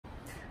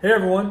Hey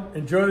everyone,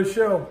 enjoy the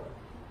show.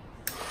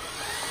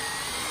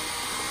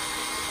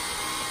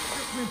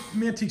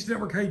 Mantiques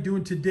Network, how you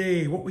doing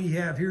today? What we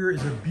have here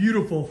is a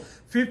beautiful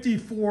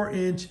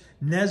 54-inch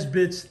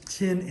Nesbitt's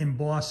tin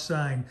embossed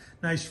sign.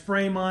 Nice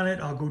frame on it.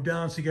 I'll go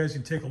down so you guys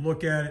can take a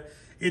look at it.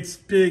 It's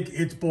big,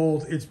 it's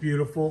bold, it's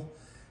beautiful.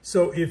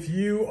 So if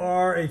you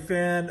are a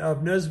fan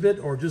of Nesbitt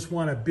or just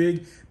want a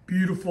big,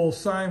 beautiful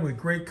sign with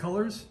great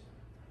colors,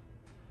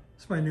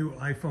 this is my new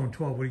iPhone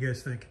 12. What do you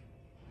guys think?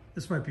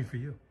 This might be for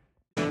you.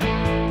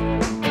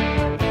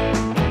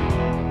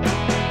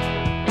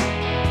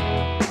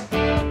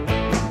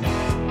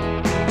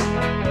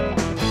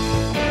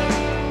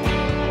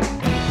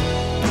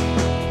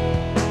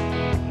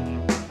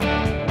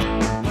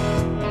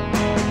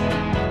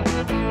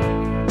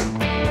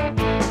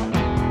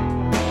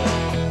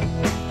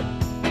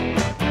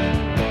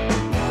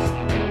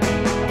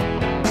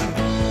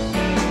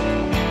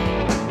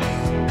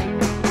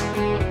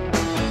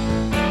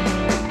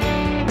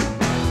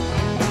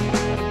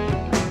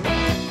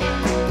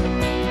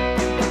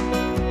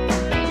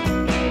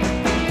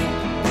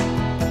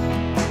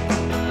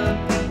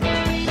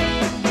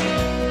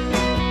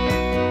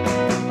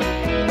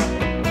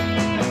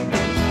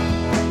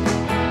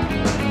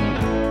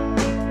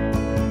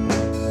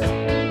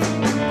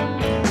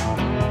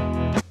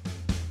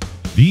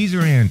 These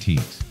are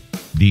antiques.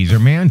 These are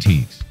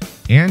mantiques.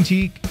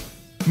 Antique,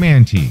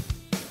 mantique.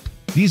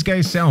 These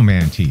guys sell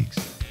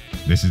mantiques.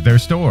 This is their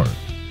store.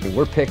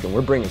 We're picking,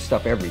 we're bringing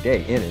stuff every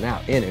day, in and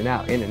out, in and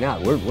out, in and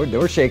out.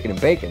 We're shaking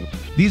and baking.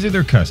 These are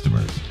their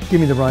customers.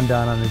 Give me the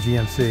rundown on the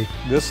GMC.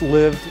 This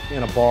lived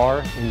in a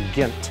bar in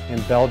Ghent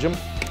in Belgium.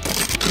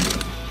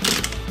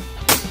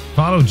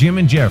 Follow Jim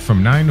and Jeff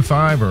from 9 to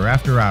 5 or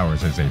after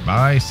hours as they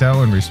buy,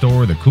 sell, and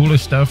restore the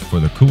coolest stuff for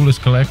the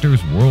coolest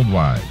collectors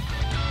worldwide.